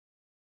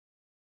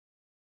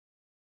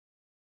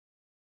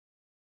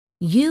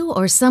You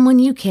or someone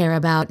you care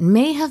about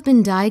may have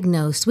been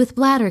diagnosed with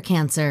bladder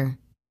cancer.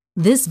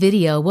 This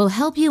video will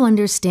help you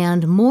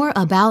understand more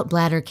about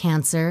bladder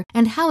cancer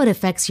and how it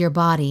affects your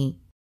body.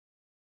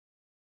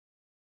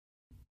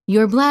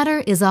 Your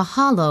bladder is a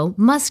hollow,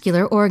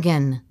 muscular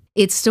organ.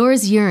 It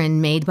stores urine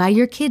made by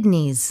your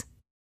kidneys.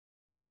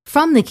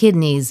 From the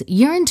kidneys,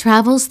 urine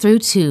travels through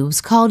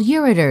tubes called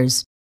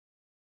ureters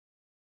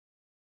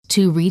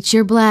to reach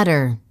your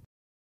bladder.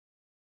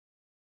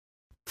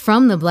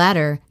 From the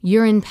bladder,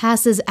 urine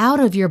passes out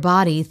of your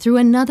body through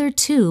another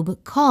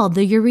tube called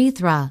the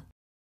urethra.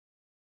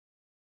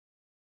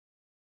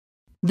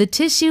 The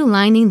tissue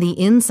lining the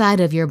inside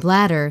of your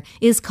bladder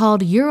is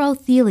called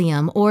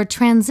urothelium or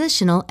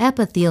transitional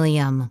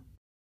epithelium.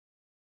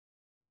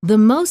 The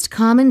most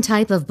common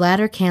type of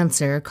bladder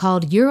cancer,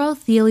 called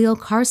urothelial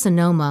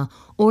carcinoma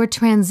or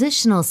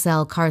transitional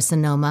cell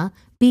carcinoma,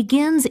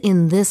 begins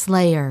in this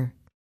layer.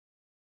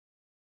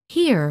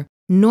 Here,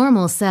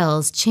 normal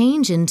cells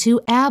change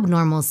into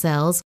abnormal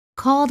cells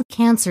called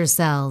cancer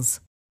cells.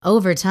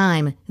 Over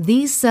time,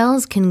 these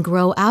cells can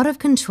grow out of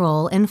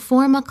control and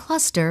form a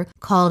cluster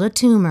called a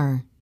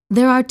tumor.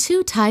 There are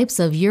two types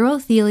of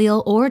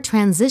urothelial or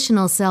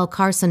transitional cell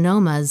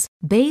carcinomas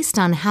based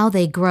on how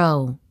they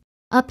grow.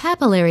 A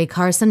papillary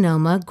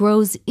carcinoma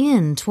grows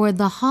in toward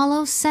the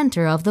hollow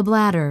center of the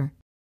bladder,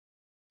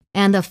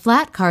 and a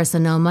flat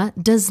carcinoma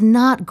does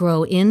not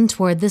grow in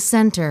toward the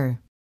center.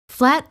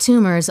 Flat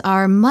tumors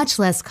are much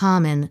less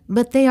common,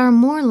 but they are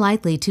more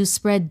likely to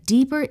spread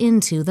deeper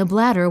into the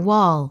bladder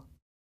wall.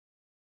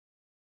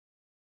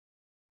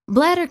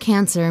 Bladder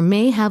cancer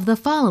may have the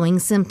following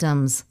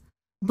symptoms: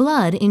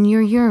 blood in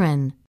your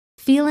urine,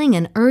 feeling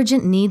an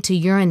urgent need to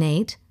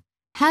urinate,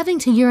 having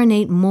to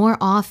urinate more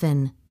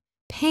often,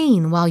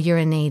 pain while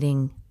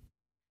urinating,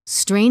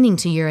 straining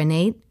to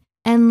urinate,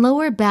 and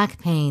lower back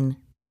pain.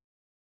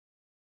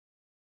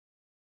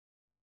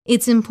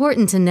 It's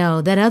important to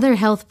know that other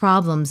health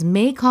problems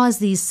may cause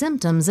these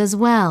symptoms as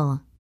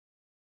well.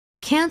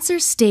 Cancer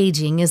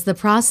staging is the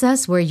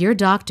process where your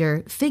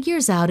doctor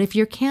figures out if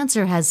your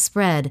cancer has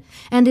spread,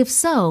 and if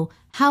so,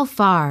 how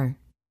far.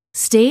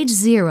 Stage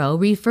 0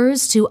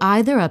 refers to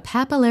either a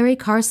papillary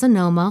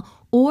carcinoma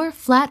or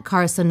flat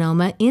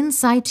carcinoma in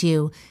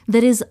situ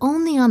that is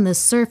only on the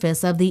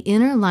surface of the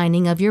inner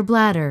lining of your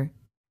bladder.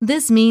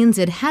 This means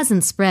it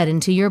hasn't spread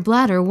into your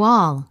bladder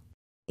wall.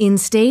 In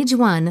stage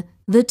 1,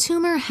 the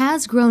tumor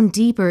has grown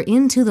deeper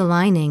into the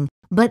lining,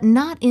 but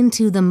not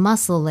into the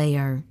muscle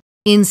layer.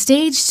 In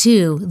stage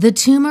 2, the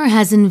tumor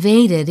has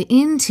invaded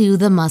into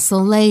the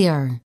muscle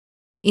layer.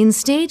 In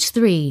stage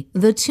 3,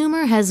 the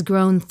tumor has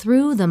grown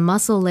through the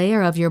muscle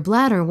layer of your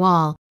bladder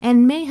wall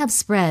and may have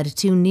spread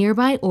to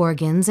nearby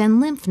organs and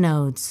lymph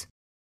nodes.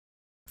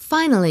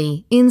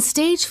 Finally, in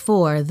stage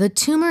 4, the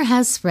tumor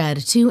has spread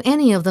to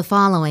any of the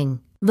following: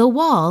 the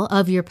wall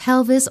of your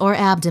pelvis or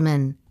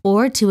abdomen,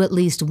 or to at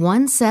least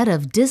one set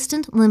of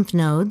distant lymph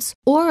nodes,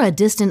 or a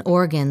distant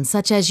organ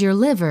such as your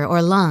liver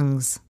or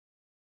lungs.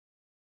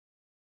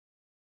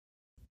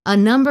 A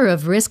number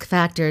of risk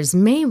factors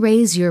may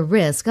raise your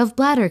risk of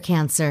bladder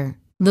cancer.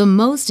 The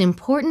most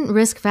important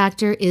risk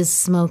factor is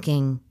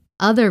smoking.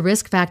 Other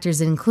risk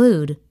factors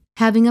include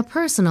having a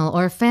personal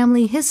or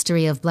family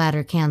history of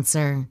bladder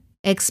cancer,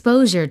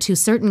 exposure to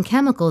certain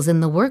chemicals in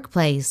the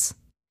workplace,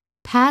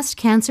 past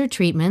cancer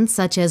treatments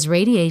such as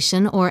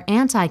radiation or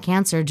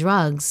anti-cancer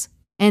drugs,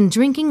 and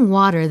drinking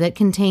water that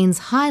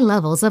contains high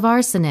levels of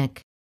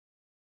arsenic.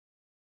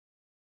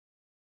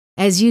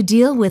 As you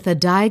deal with a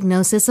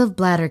diagnosis of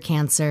bladder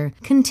cancer,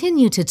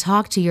 continue to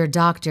talk to your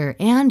doctor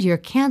and your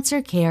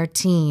cancer care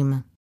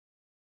team.